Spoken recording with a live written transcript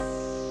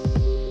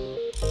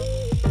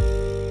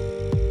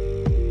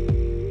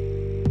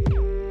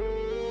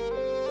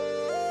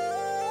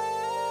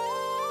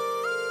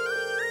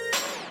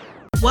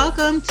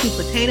Welcome to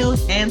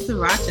Potatoes and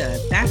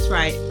Sriracha. That's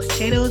right,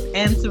 Potatoes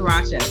and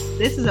Sriracha.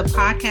 This is a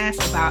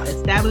podcast about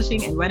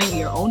establishing and running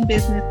your own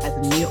business as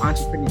a new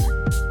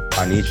entrepreneur.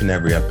 On each and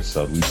every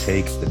episode, we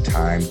take the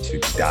time to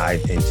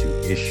dive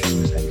into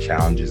issues and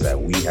challenges that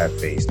we have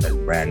faced as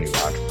brand new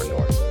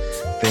entrepreneurs.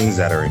 Things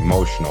that are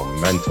emotional,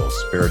 mental,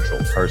 spiritual,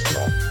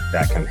 personal,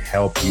 that can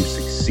help you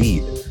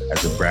succeed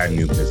as a brand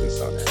new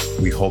business owner.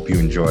 We hope you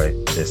enjoy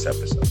this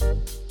episode.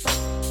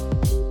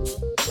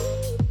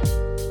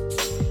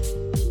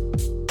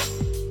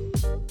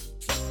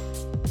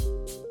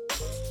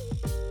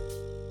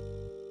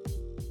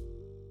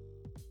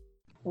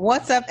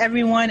 What's up,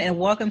 everyone, and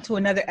welcome to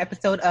another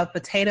episode of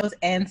Potatoes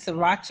and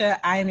Sriracha.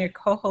 I am your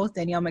co-host,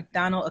 Danielle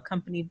McDonald,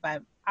 accompanied by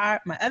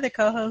my other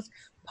co-host,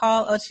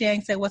 Paul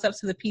Ochieng. Say what's up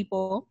to the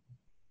people.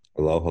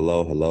 Hello to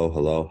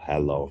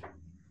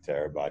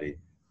everybody.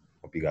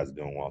 Hope you guys are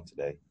doing well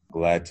today.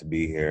 Glad to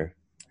be here.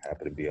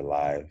 Happy to be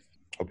alive.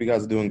 Hope you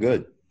guys are doing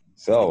good.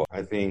 So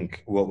I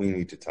think what we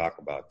need to talk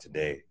about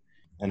today,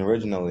 and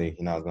originally,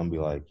 I was going to be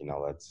like,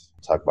 let's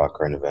talk about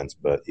current events.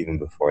 But even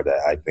before that,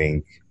 I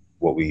think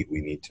what we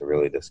need to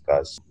really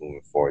discuss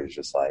moving forward is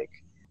just like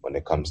when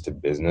it comes to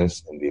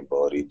business and the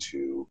ability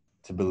to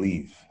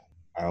believe.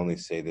 I only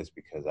say this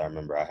because I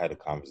remember I had a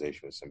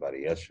conversation with somebody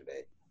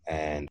yesterday,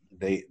 and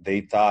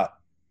they thought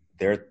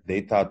their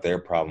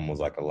problem was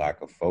like a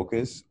lack of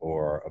focus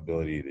or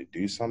ability to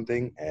do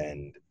something.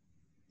 And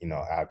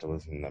after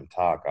listening to them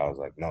talk, I was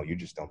like, no, you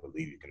just don't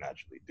believe you can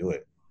actually do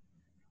it.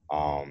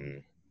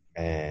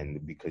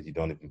 And because you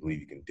don't even believe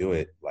you can do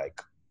it, like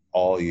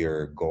all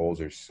your goals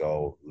are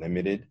so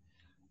limited.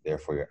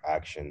 Therefore, your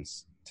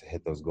actions to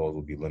hit those goals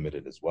will be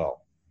limited as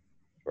well,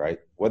 right?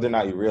 Whether or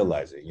not you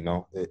realize it,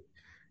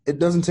 it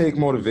doesn't take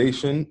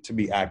motivation to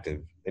be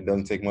active. It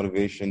doesn't take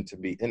motivation to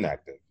be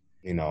inactive.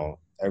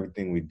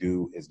 Everything we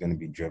do is going to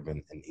be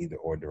driven in either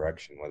or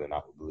direction, whether or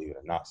not we believe it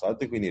or not. So I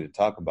think we need to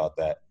talk about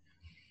that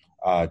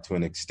to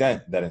an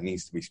extent that it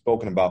needs to be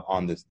spoken about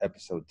on this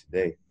episode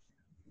today.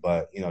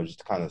 But, just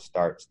to kind of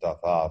start stuff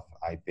off,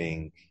 I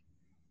think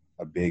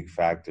a big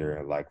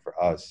factor, like for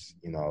us,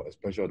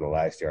 especially over the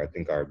last year, I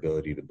think our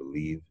ability to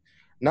believe,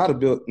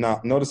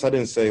 notice I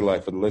didn't say,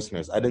 like, for the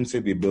listeners, I didn't say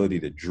the ability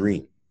to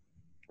dream,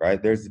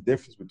 right? There's a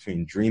difference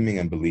between dreaming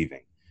and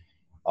believing.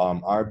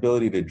 Our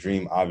ability to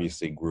dream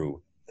obviously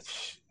grew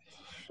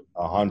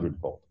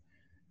 100-fold,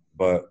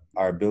 but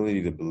our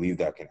ability to believe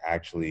that can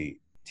actually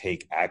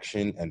take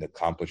action and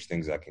accomplish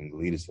things that can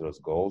lead us to those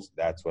goals,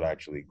 that's what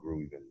actually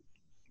grew even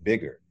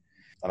bigger.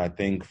 And I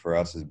think for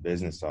us as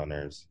business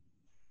owners,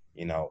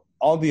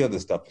 all the other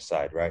stuff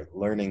aside, right?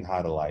 Learning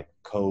how to like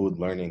code,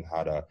 learning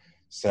how to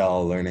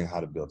sell, learning how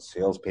to build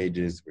sales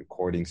pages,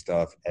 recording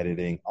stuff,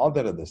 editing, all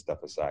that other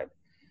stuff aside.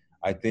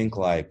 I think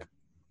like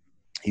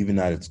even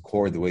at its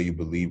core, the way you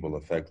believe will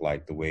affect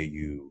like the way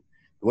you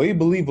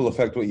believe will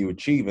affect what you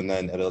achieve. And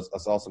then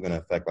it's also going to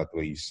affect like the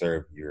way you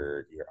serve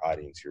your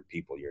audience, your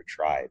people, your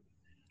tribe,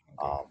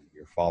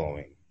 your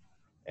following.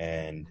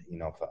 And,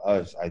 for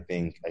us, I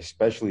think,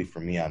 especially for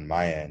me on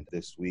my end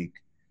this week,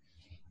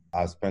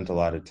 I've spent a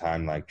lot of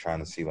time like trying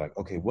to see like,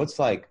 okay, what's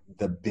like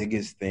the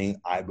biggest thing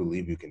I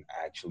believe you can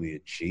actually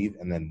achieve?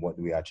 And then what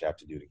do we actually have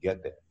to do to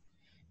get there?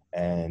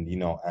 And,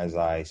 as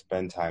I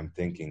spend time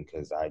thinking,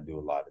 because I do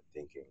a lot of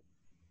thinking,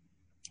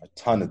 a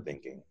ton of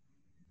thinking,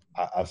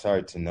 I've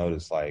started to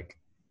notice like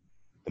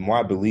the more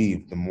I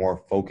believe, the more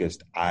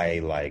focused I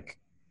like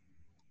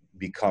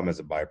become as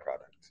a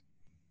byproduct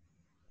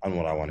on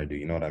what I want to do.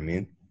 You know what I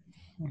mean?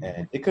 Mm-hmm.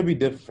 And it could be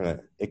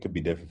different. It could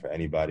be different for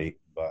anybody.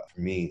 But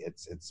for me,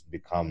 it's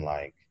become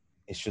like,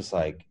 it's just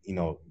like,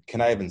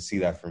 can I even see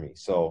that for me?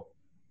 So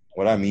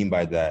what I mean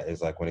by that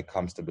is like when it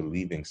comes to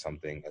believing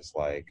something, it's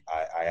like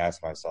I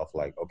ask myself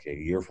like, okay, a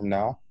year from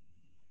now,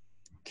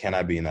 can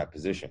I be in that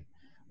position?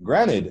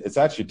 Granted, it's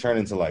actually turned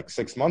into like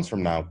 6 months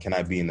from now, can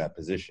I be in that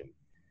position?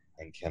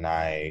 And can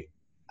I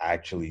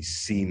actually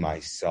see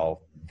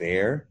myself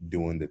there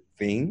doing the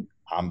thing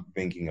I'm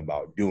thinking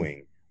about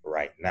doing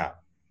right now?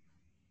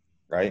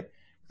 Right?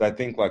 Because I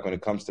think like when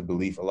it comes to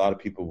belief, a lot of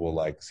people will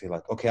like say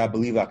like, okay, I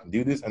believe I can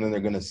do this. And then they're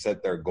going to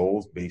set their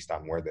goals based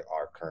on where they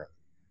are currently.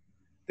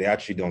 They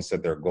actually don't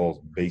set their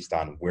goals based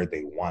on where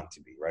they want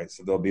to be, right?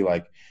 So they'll be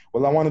like,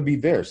 well, I want to be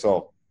there.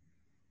 So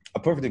a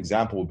perfect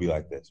example would be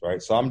like this,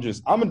 right? So I'm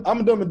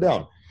gonna dumb it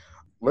down.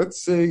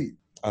 Let's say,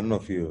 I don't know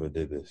if you ever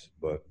did this,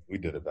 but we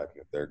did it back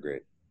in the 3rd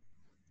grade.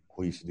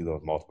 We used to do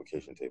those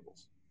multiplication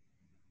tables,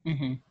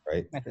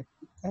 right?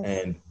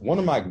 And one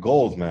of my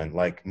goals, man,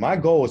 like my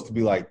goal was to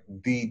be like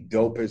the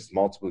dopest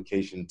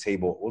multiplication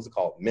table. What was it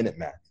called? Minute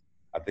Math,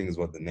 I think is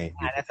what the name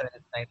is. That's what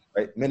it's like.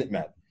 Right? Minute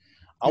Math.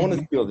 I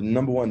wanted to be the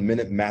number 1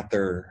 minute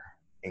mather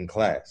in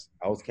class.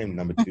 I always came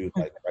number 2,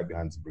 like right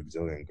behind this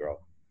Brazilian girl.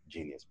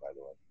 Genius, by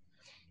the way.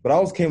 But I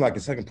always came like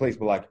in 2nd place.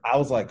 But like I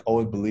was like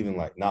always believing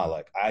like, nah,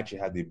 like I actually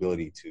had the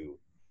ability to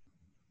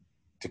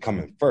come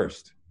in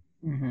first.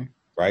 Mm-hmm.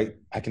 Right?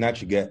 I can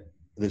actually get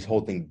this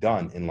whole thing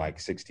done in like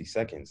 60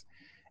 seconds.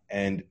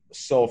 And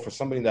so for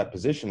somebody in that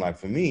position, like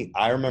for me,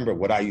 I remember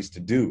what I used to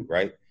do,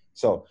 right?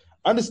 So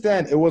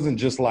understand it wasn't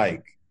just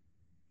like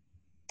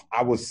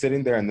I was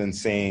sitting there and then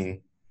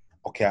saying,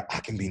 okay, I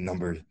can be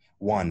number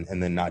one,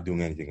 and then not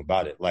doing anything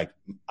about it. Like,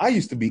 I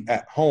used to be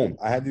at home.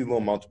 I had these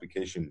little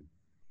multiplication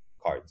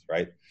cards,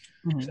 right?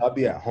 Mm-hmm. So I'd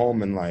be at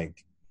home and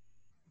like,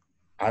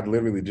 I'd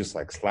literally just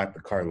like slap the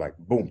card, like,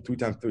 boom, 3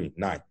 times 3,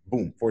 9,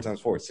 boom, 4 times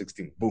 4,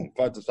 16, boom,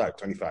 5 times 5,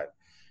 25.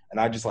 And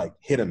I just like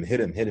hit him.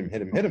 And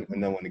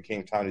then when it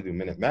came time to do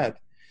minute math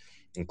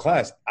in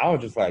class, I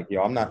was just like,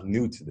 yo, I'm not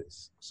new to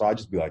this. So I'd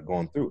just be like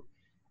going through.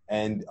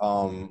 And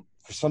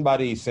for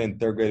somebody saying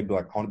third grade, be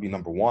like, I want to be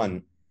number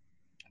one,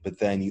 but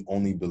then you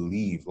only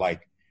believe,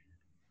 like,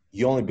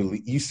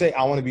 you say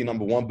I want to be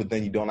number one, but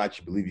then you don't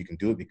actually believe you can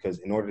do it, because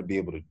in order to be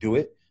able to do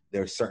it,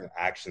 there are certain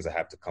actions that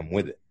have to come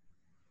with it,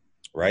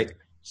 right?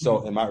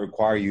 So it might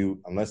require you,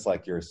 unless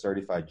like you're a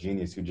certified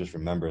genius who just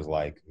remembers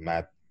like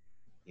math,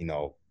 you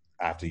know,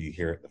 after you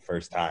hear it the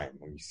first time,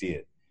 when you see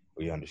it,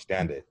 or you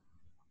understand it,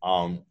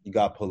 you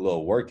got to put a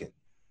little work in.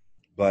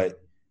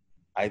 But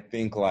I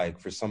think like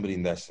for somebody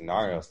in that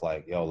scenario, it's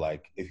like, yo,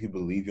 like if you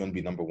believe you want to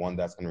be number one,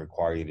 that's going to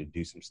require you to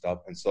do some stuff.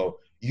 And so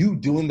you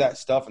doing that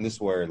stuff, and this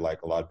is where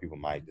like a lot of people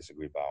might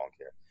disagree, but I don't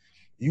care.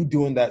 You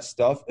doing that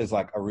stuff is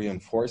like a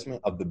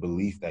reinforcement of the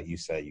belief that you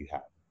say you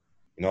have.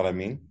 You know what I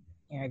mean?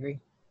 Yeah, I agree.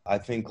 I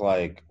think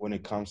like when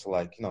it comes to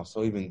like, you know,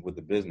 so even with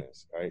the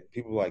business, right?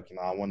 People like, you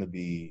know, I want to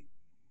be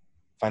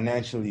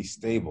financially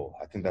stable.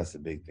 I think that's the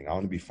big thing. I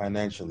want to be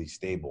financially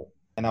stable,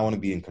 and I want to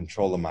be in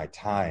control of my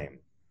time.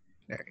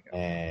 There you go.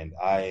 And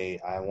I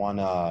want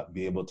to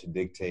be able to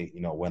dictate, you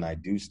know, when I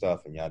do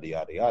stuff and yada,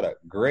 yada, yada.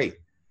 Great.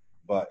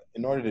 But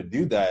in order to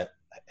do that,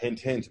 hint,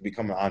 hint, to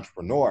become an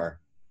entrepreneur,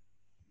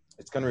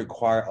 it's going to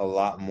require a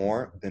lot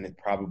more than it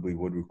probably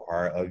would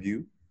require of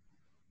you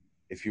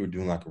if you were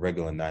doing like a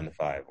regular 9 to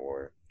 5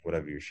 or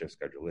whatever your shift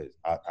schedule is.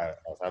 I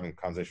was having a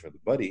conversation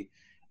with a buddy,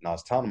 and I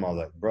was telling him, I was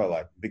like, bro,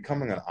 like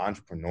becoming an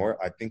entrepreneur,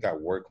 I think I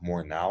work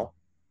more now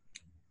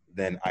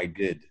than I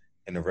did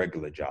in a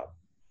regular job.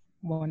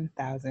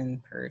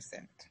 1,000%.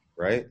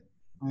 Right?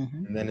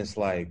 Mm-hmm. And then it's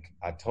like,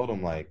 I told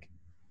him, like,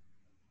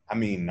 I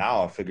mean,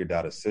 now I figured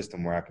out a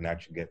system where I can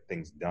actually get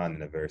things done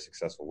in a very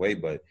successful way.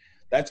 But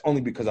that's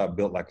only because I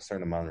built like a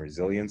certain amount of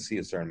resiliency,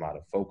 a certain amount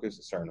of focus,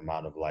 a certain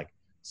amount of like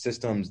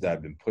systems that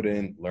have been put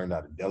in, learned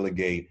how to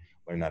delegate,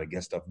 learn how to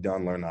get stuff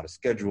done, learn how to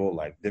schedule,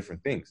 like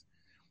different things.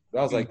 But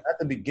I was like, at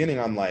the beginning,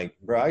 I'm like,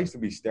 bro, I used to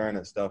be staring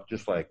at stuff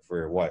just like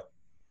for what,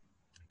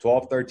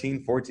 12,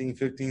 13, 14,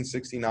 15,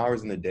 16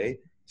 hours in a day,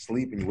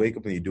 sleep, and you wake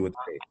up and you do it,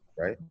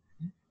 right?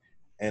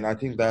 And I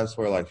think that's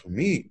where, like, for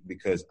me,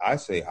 because I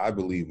say I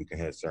believe we can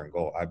hit a certain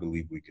goal. I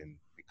believe we can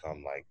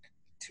become like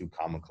 2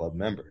 Common Club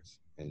members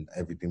in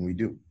everything we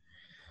do.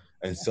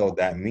 And so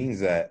that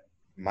means that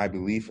my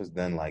belief is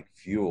then like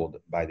fueled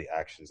by the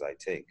actions I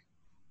take.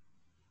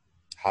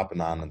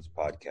 Hopping on this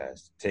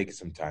podcast, taking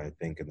some time to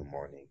think in the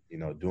morning, you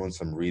know, doing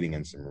some reading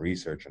and some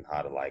research on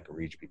how to like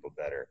reach people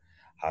better,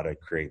 how to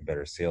create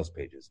better sales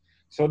pages.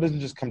 So it doesn't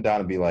just come down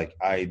to be like,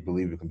 I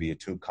believe it can be a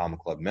 2 Common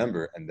Club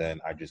member, and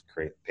then I just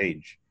create a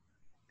page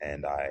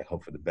and I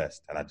hope for the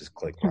best, and I just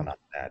click run on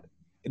an ad.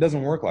 It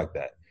doesn't work like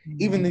that.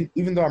 Even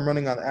though I'm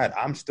running on the ad,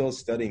 I'm still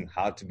studying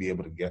how to be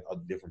able to get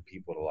different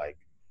people to like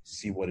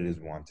see what it is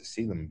we want to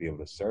see them and be able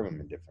to serve them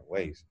in different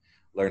ways.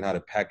 Learn how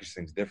to package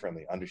things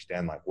differently.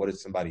 Understand like what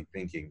is somebody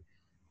thinking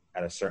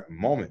at a certain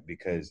moment,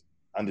 because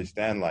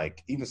understand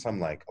like even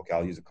something like, okay,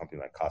 I'll use a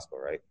company like Costco,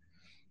 right?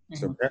 Mm-hmm.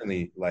 So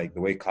apparently like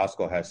the way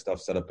Costco has stuff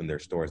set up in their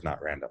store is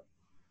not random.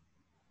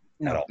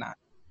 No, it's not.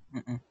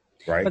 Mm-mm.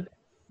 Right? But,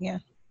 yeah.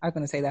 I was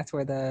going to say that's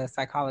where the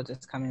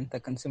psychologists come in, the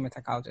consumer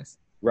psychologists.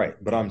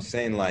 Right. But I'm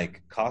saying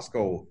like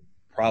Costco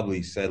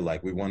probably said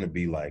like we want to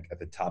be like at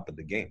the top of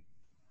the game.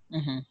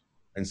 Mm-hmm.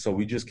 And so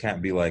we just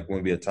can't be like, we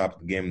want to be at the top of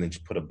the game and then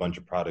just put a bunch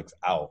of products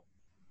out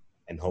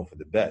and hope for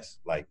the best.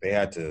 Like they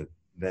had to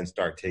then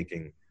start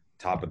taking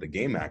top of the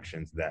game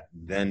actions that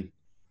then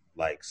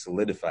like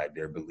solidified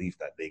their belief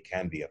that they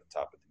can be at the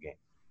top of the game.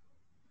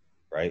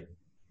 Right.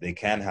 They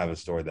can have a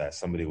store that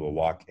somebody will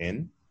walk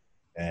in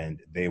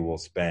and they will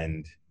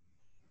spend,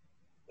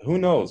 who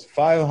knows,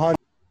 $500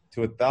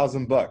 to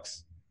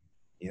 $1,000,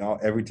 you know,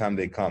 every time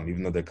they come,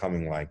 even though they're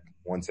coming like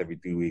once every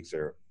 3 weeks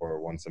or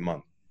once a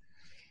month.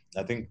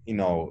 I think, you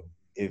know,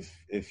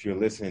 if you're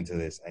listening to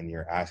this and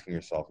you're asking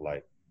yourself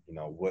like, you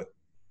know,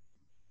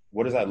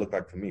 what does that look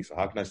like for me? So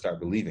how can I start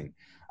believing?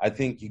 I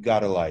think you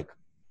gotta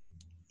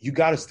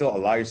still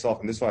allow yourself,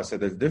 and this is why I said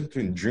there's a difference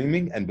between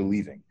dreaming and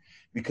believing,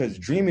 because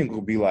dreaming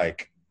will be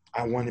like,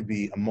 I want to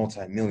be a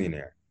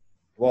multimillionaire.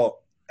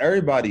 Well,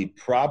 everybody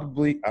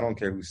probably, I don't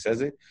care who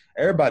says it,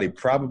 everybody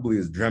probably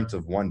has dreamt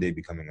of one day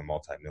becoming a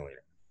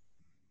multimillionaire.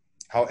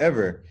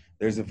 However,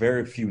 there's a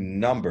very few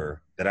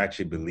number that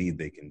actually believe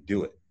they can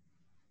do it.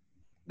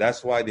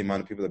 That's why the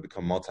amount of people that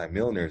become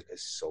multimillionaires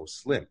is so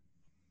slim.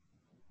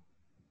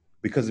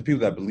 Because the people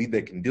that believe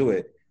they can do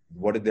it,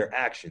 what are their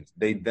actions?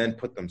 They then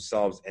put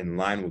themselves in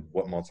line with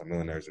what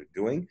multimillionaires are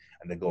doing,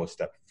 and they go a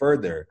step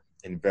further,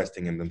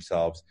 investing in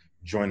themselves,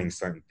 joining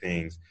certain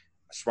things,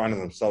 surrounding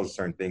themselves with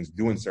certain things,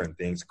 doing certain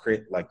things,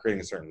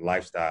 creating a certain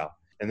lifestyle.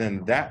 And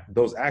then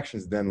those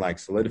actions then like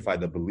solidify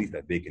the belief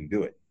that they can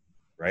do it,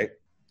 right?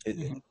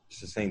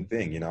 It's the same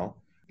thing,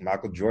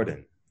 Michael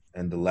Jordan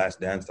and the Last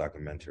Dance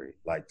documentary.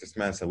 Like, this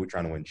man said, we're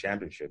trying to win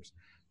championships.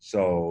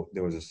 So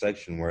there was a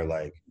section where,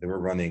 like, they were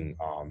running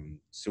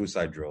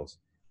suicide drills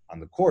on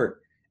the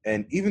court.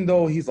 And even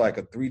though he's like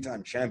a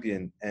 3-time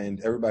champion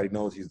and everybody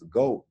knows he's the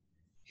GOAT,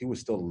 he was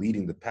still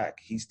leading the pack.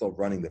 He's still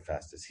running the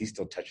fastest. He's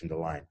still touching the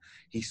line.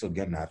 He's still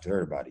getting after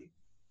everybody,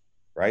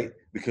 right?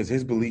 Because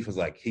his belief is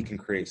like he can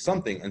create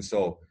something. And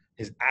so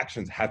his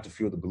actions have to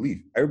fuel the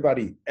belief.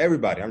 Everybody,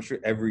 I'm sure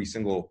every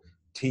single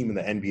team in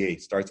the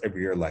NBA starts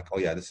every year like, oh,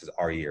 yeah, this is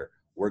our year.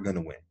 We're going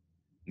to win.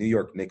 New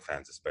York Knicks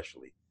fans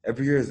especially.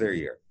 Every year is their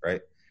year,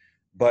 right?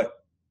 But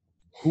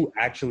who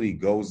actually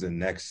goes the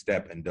next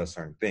step and does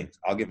certain things?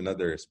 I'll give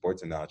another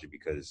sports analogy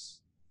because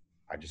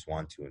I just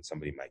want to and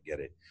somebody might get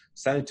it.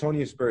 San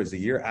Antonio Spurs, the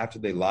year after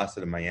they lost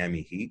to the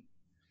Miami Heat,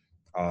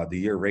 the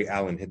year Ray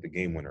Allen hit the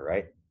game winner,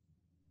 right?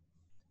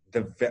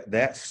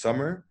 That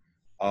summer,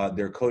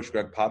 their coach,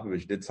 Greg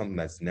Popovich, did something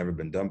that's never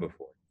been done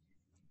before.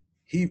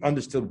 He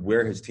understood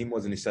where his team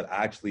was, and he said,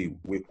 actually,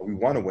 we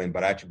want to win,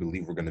 but I actually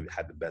believe we're going to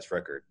have the best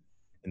record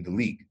in the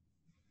league.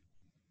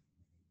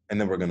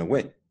 And then we're going to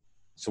win.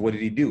 So what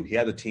did he do? He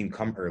had the team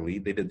come early.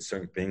 They did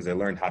certain things. They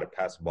learned how to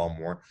pass the ball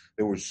more.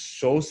 They were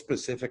so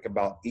specific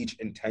about each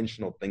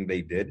intentional thing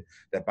they did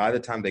that by the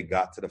time they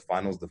got to the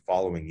finals the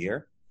following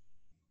year,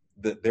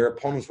 their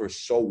opponents were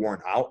so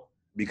worn out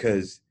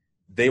because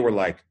they were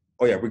like,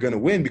 oh, yeah, we're going to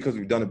win because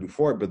we've done it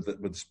before. But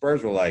the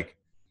Spurs were like,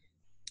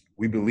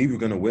 we believe we're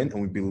going to win,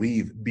 and we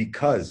believe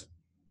because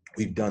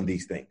we've done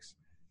these things.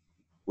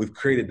 We've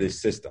created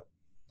this system.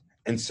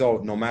 And so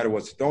no matter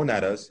what's thrown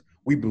at us,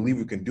 we believe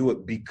we can do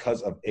it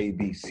because of A,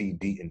 B, C,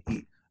 D, and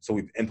E. So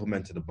we've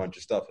implemented a bunch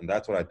of stuff. And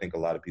that's what I think a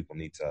lot of people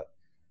need to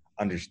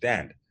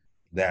understand,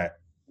 that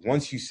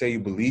once you say you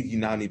believe, you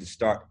now need to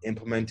start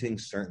implementing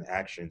certain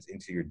actions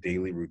into your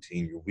daily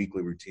routine, your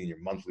weekly routine, your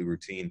monthly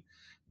routine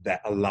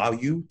that allow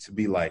you to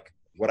be like,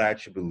 what I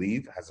actually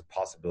believe has a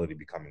possibility of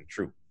becoming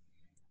true.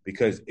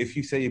 Because if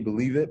you say you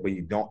believe it, but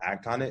you don't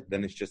act on it,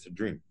 then it's just a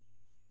dream.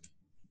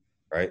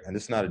 Right? And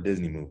it's not a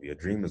Disney movie. A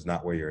dream is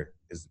not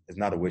is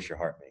not a wish your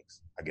heart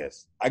makes, I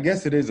guess. I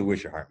guess it is a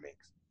wish your heart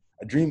makes.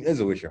 A dream is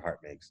a wish your heart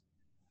makes.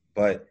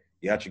 But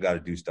you actually got to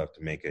do stuff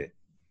to make it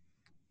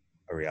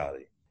a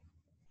reality.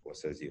 What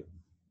says you?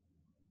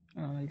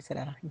 Oh, you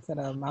said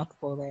a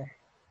mouthful there.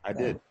 I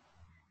did.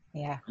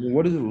 Yeah. I mean,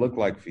 what does it look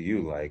like for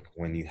you, like,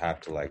 when you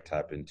have to, like,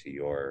 tap into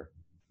your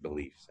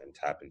beliefs and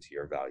tap into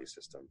your value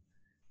system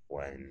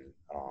when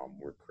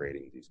we're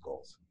creating these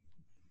goals?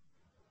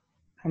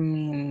 I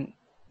mean,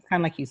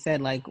 kind of like you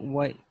said, like I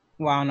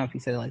don't know if you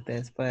said it like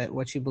this, but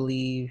what you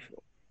believe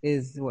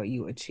is what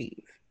you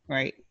achieve,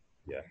 right?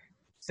 Yeah.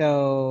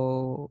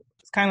 So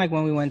it's kind of like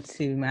when we went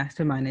to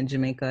Mastermind in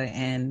Jamaica,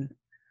 and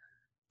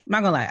I'm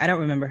not gonna lie, I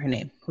don't remember her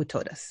name, who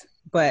told us,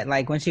 but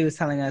like when she was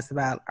telling us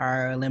about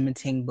our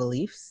limiting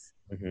beliefs,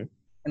 mm-hmm.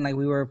 and like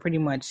we were pretty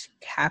much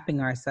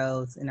capping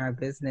ourselves in our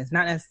business,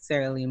 not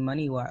necessarily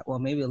money-wise, well,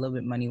 maybe a little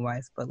bit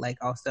money-wise, but like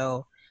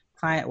also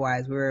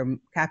client-wise, we were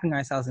capping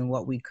ourselves in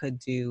what we could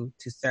do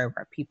to serve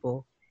our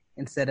people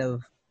instead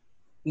of,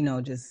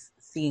 just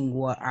seeing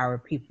what our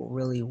people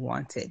really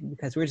wanted,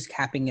 because we're just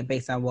capping it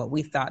based on what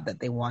we thought that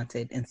they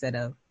wanted instead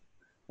of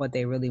what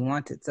they really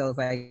wanted. So it's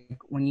like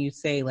when you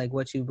say like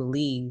what you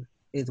believe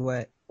is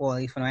what, well, at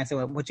least when I say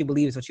what you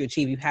believe is what you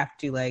achieve, you have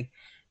to like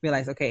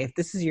realize, okay, if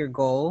this is your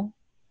goal,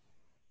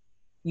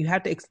 you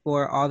have to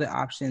explore all the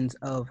options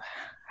of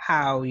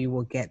how you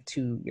will get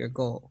to your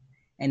goal,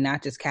 and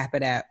not just cap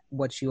it at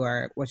what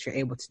you're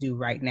able to do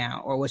right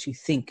now or what you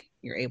think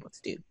you're able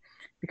to do.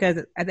 Because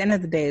at the end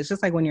of the day, it's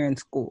just like when you're in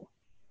school,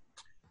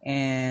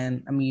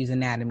 and I'm going to use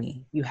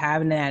anatomy. You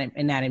have an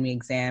anatomy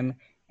exam,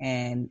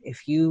 and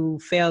if you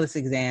fail this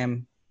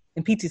exam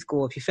in PT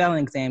school, if you fail an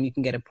exam, you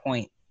can get a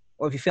point.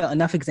 Or if you fail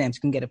enough exams,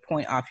 you can get a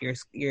point off your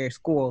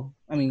GPA,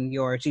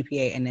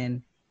 and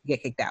then you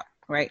get kicked out,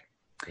 right?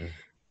 Mm-hmm.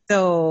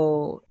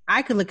 So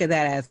I could look at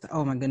that as,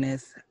 oh my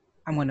goodness,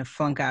 I'm going to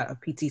flunk out of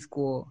PT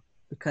school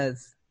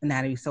because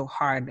anatomy is so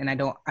hard and I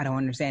don't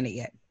understand it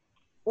yet.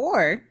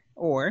 Or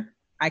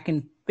I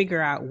can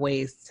figure out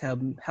ways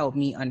to help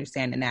me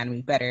understand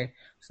anatomy better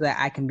so that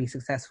I can be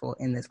successful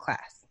in this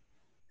class.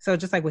 So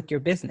just like with your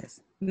business,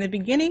 in the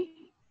beginning,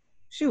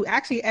 you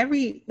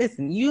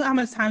know how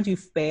much times you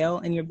fail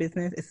in your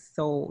business?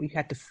 You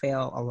have to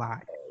fail a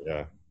lot.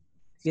 Yeah.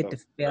 You have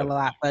to fail a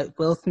lot, but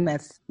Will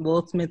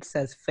Smith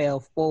says fail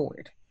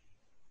forward.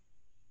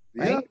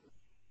 Right? Yeah.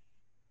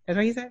 That's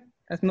what he said?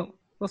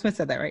 Will Smith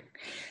said that, right?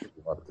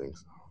 A lot of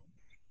things.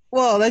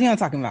 Well, that's what I'm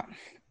talking about.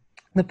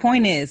 The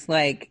point is,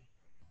 like,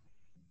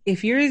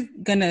 if you're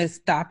going to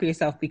stop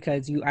yourself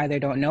because you either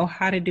don't know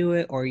how to do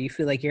it, or you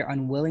feel like you're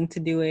unwilling to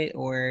do it,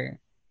 or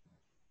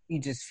you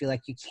just feel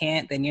like you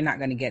can't, then you're not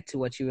going to get to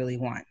what you really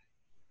want.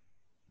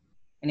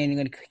 And then you're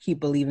going to keep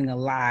believing a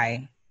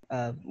lie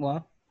of,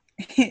 well,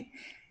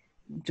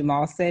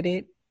 Jamal said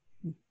it,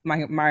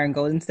 Myron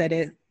Golden said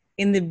it.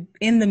 In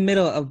the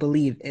middle of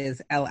believe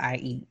is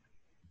LIE,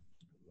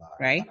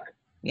 right?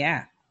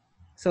 Yeah.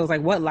 So it's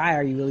like, what lie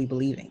are you really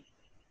believing?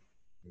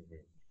 Mm-hmm.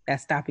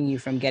 that's stopping you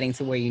from getting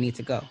to where you need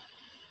to go.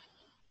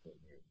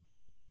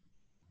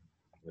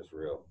 It's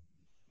real.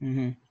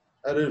 Mm-hmm.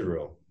 That is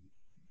real.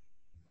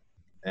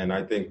 And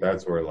I think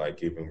that's where,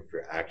 like, even if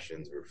your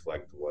actions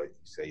reflect what you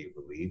say you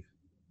believe,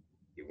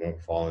 you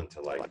won't fall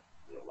into, like,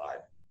 a lie.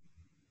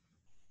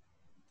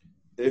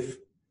 If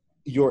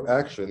your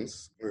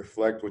actions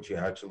reflect what you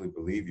actually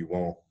believe, you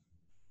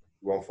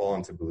won't fall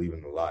into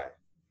believing the lie.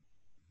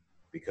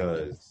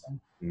 Because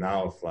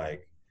now it's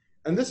like,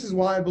 and this is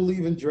why I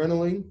believe in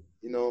journaling,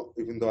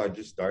 even though I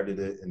just started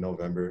it in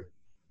November.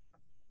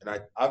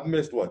 And I've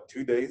missed,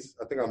 2 days?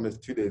 I think I've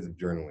missed 2 days of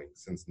journaling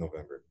since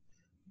November.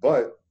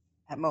 But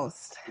at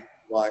most.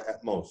 Why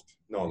at most?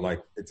 No,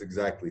 like it's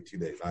exactly 2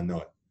 days. I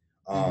know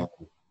it.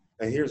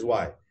 And here's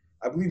why.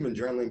 I believe in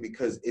journaling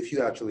because if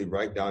you actually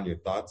write down your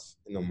thoughts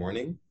in the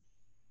morning,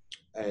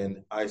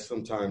 and I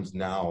sometimes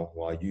now,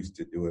 well, I used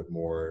to do it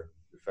more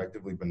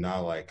effectively, but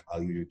now like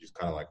I'll usually just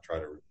kind of like try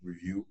to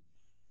review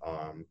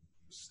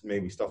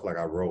maybe stuff like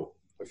I wrote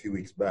a few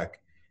weeks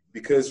back.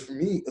 Because for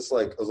me, it's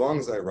like as long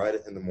as I write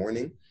it in the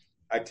morning,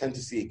 I tend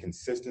to see a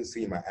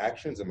consistency in my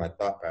actions and my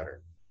thought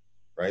pattern,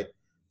 right?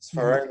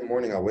 So right in the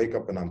morning, I wake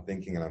up and I'm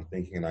thinking and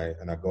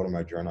I go to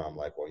my journal. I'm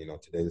like, well,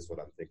 today this is what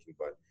I'm thinking,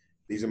 but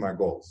these are my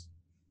goals.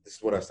 This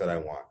is what I said I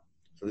want.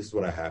 So this is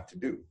what I have to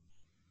do,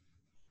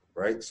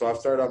 right? So I've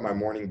started out my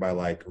morning by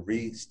like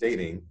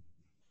restating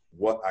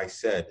what I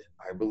said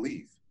I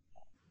believe.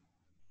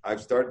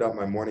 I've started out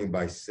my morning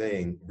by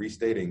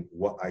restating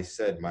what I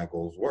said my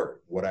goals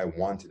were, what I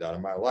wanted out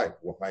of my life,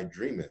 what my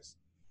dream is,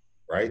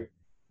 right?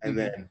 And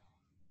then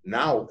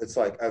now it's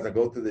like, as I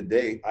go through the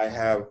day, I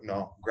have,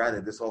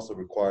 granted, this also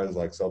requires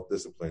like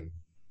self-discipline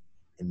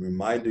and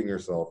reminding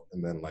yourself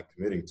and then like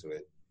committing to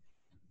it,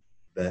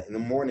 that in the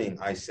morning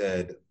I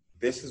said,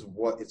 this is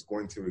what it's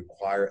going to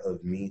require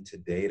of me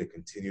today to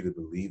continue to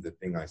believe the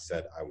thing I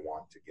said I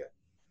want to get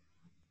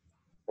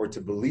or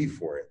to believe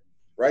for it,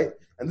 right?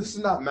 And this is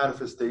not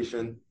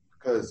manifestation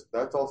because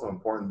that's also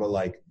important, but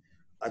like,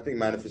 I think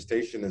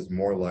manifestation is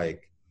more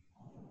like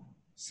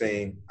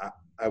saying,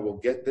 I will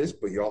get this,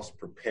 but you're also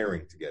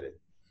preparing to get it.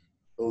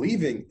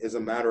 Believing is a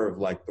matter of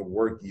like the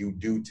work you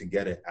do to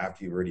get it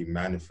after you've already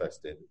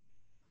manifested,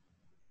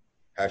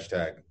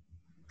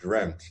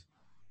 #dreamt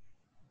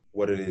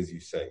what it is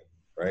you say,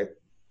 right?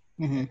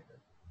 Mm-hmm.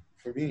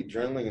 For me,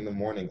 journaling in the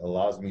morning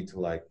allows me to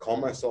like call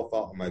myself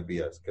out on my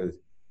BS. Because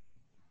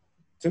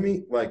to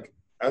me, like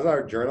as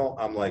I journal,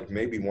 I'm like,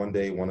 maybe one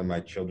day one of my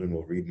children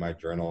will read my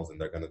journals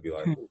and they're going to be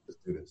like, oh, let's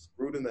do this.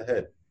 Screwed in the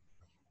head,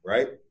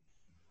 right?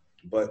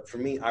 But for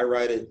me, I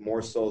write it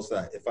more so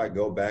that if I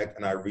go back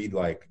and I read,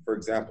 like, for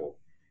example,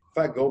 if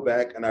I go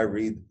back and I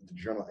read the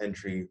journal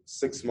entry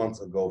 6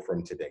 months ago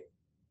from today,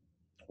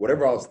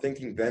 whatever I was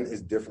thinking then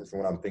is different from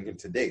what I'm thinking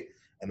today.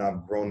 And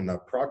I've grown and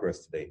I've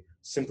progressed today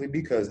simply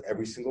because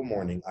every single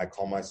morning I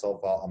call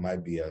myself out on my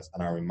BS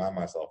and I remind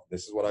myself,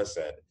 this is what I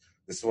said,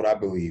 this is what I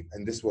believe,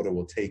 and this is what it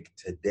will take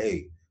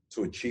today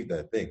to achieve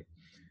that thing.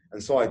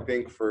 And so I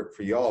think for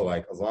y'all,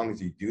 like, as long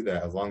as you do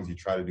that, as long as you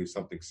try to do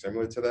something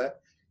similar to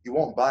that, you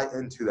won't buy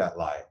into that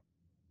lie.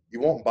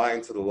 You won't buy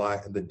into the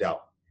lie and the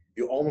doubt.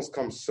 You almost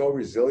come so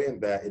resilient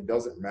that it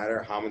doesn't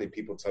matter how many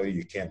people tell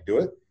you can't do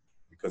it,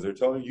 because they're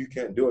telling you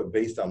can't do it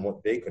based on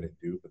what they couldn't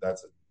do. But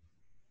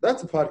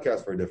that's a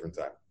podcast for a different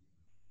time.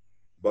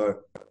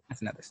 But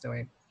that's another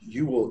story.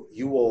 You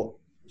will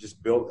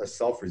just build a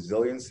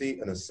self-resiliency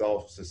and a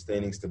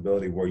self-sustaining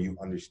stability where you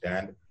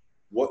understand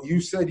what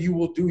you said you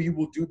will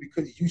do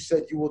because you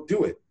said you will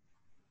do it.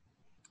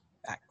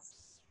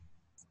 Thanks.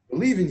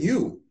 Believe in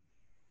you.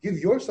 Give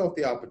yourself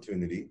the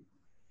opportunity.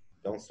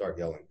 Don't start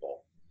yelling,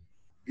 Paul.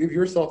 Give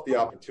yourself the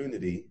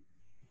opportunity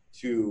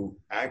to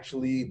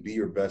actually be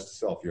your best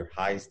self, your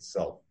highest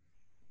self,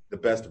 the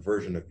best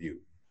version of you.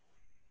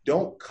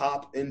 Don't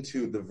cop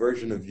into the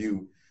version of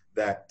you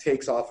that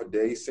takes off a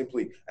day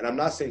simply, and I'm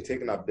not saying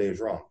taking off a day is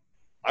wrong.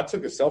 I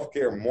took a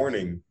self-care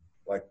morning,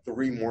 like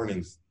 3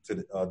 mornings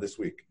to this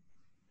week,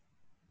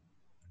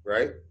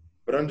 right?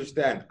 But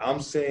understand,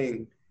 I'm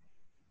saying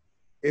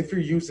if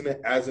you're using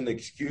it as an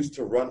excuse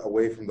to run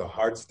away from the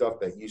hard stuff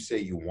that you say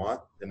you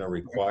want and are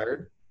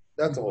required,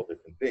 that's a whole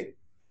different thing.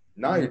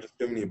 Now you're just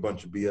giving me a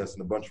bunch of BS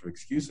and a bunch of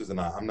excuses, and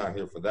I'm not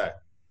here for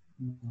that.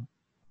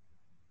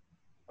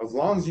 As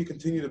long as you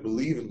continue to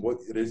believe in what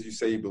it is you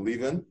say you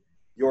believe in,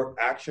 your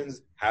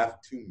actions have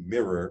to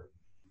mirror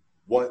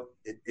what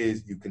it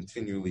is you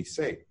continually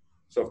say.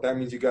 So if that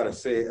means you got to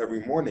say it every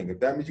morning, if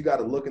that means you got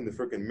to look in the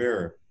freaking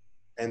mirror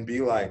and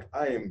be like,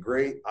 I am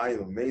great, I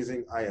am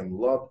amazing, I am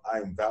loved, I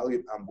am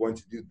valued, I'm going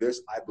to do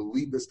this, I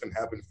believe this can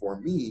happen for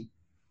me,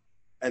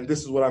 and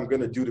this is what I'm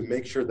going to do to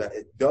make sure that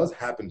it does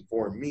happen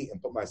for me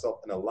and put myself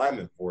in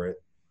alignment for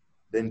it,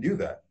 then do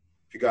that.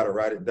 If you got to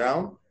write it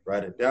down,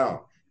 write it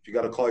down. If you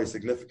got to call your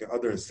significant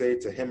other and say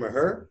it to him or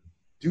her,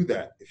 do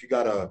that. If you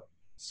got to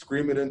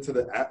scream it into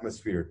the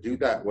atmosphere, do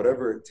that.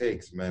 Whatever it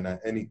takes, man, at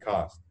any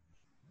cost.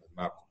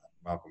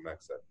 Malcolm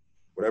X said,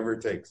 whatever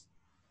it takes.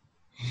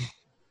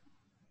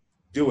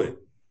 Do it.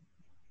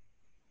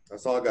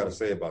 That's all I got to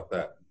say about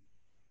that.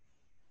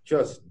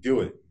 Just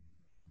do it.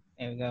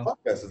 There we go.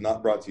 Podcast is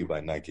not brought to you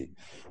by Nike.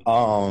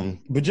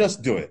 But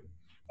just do it.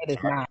 It is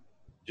not.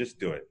 Just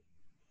do it.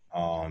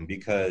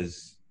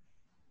 Because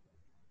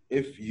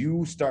if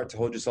you start to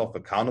hold yourself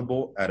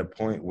accountable at a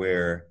point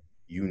where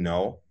you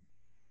know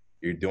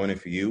you're doing it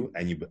for you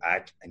and you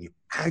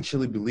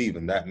actually believe,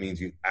 and that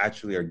means you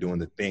actually are doing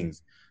the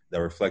things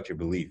that reflect your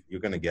belief, you're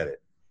going to get it.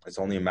 It's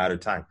only a matter of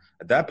time.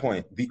 At that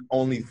point, the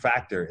only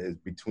factor is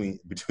between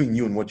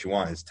you and what you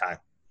want is time.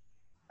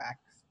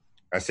 Facts.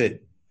 That's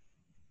it.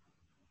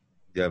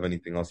 Do you have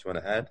anything else you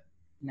want to add?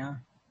 No.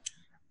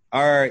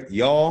 All right,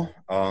 y'all.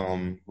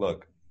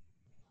 Look,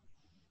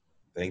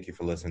 thank you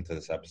for listening to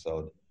this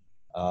episode.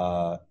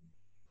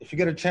 If you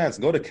get a chance,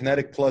 go to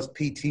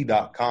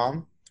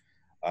kineticpluspt.com.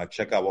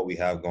 Check out what we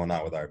have going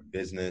on with our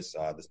business.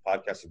 This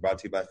podcast is brought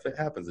to you by Fit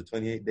Happens, the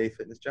 28-day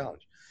fitness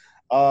challenge.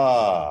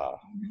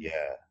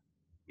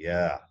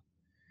 Yeah.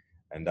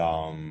 And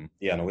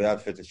we have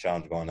a fitness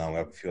challenge going on. We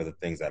have a few other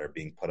things that are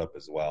being put up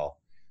as well.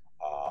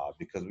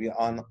 Because we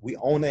own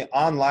an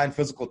online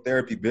physical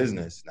therapy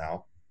business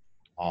now.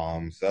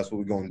 So that's what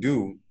we're going to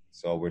do.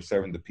 So we're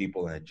serving the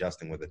people and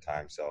adjusting with the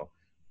time. So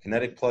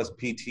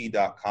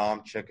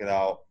kineticpluspt.com, check it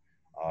out.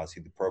 See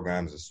the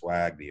programs, the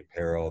swag, the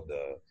apparel,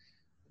 the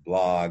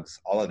blogs,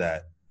 all of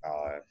that,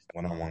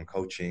 one-on-one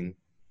coaching,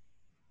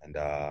 and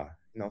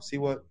see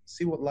what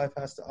life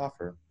has to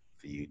offer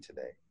for you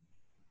today.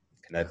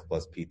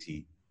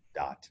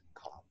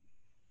 kineticpluspt.com.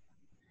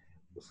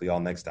 We'll see y'all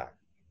next time.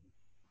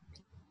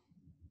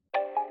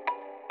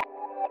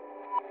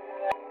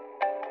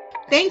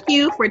 Thank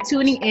you for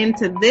tuning in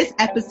to this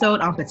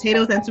episode on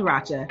Potatoes and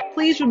Sriracha.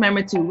 Please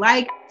remember to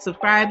like,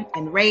 subscribe,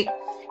 and rate,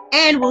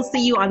 and we'll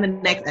see you on the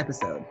next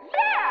episode.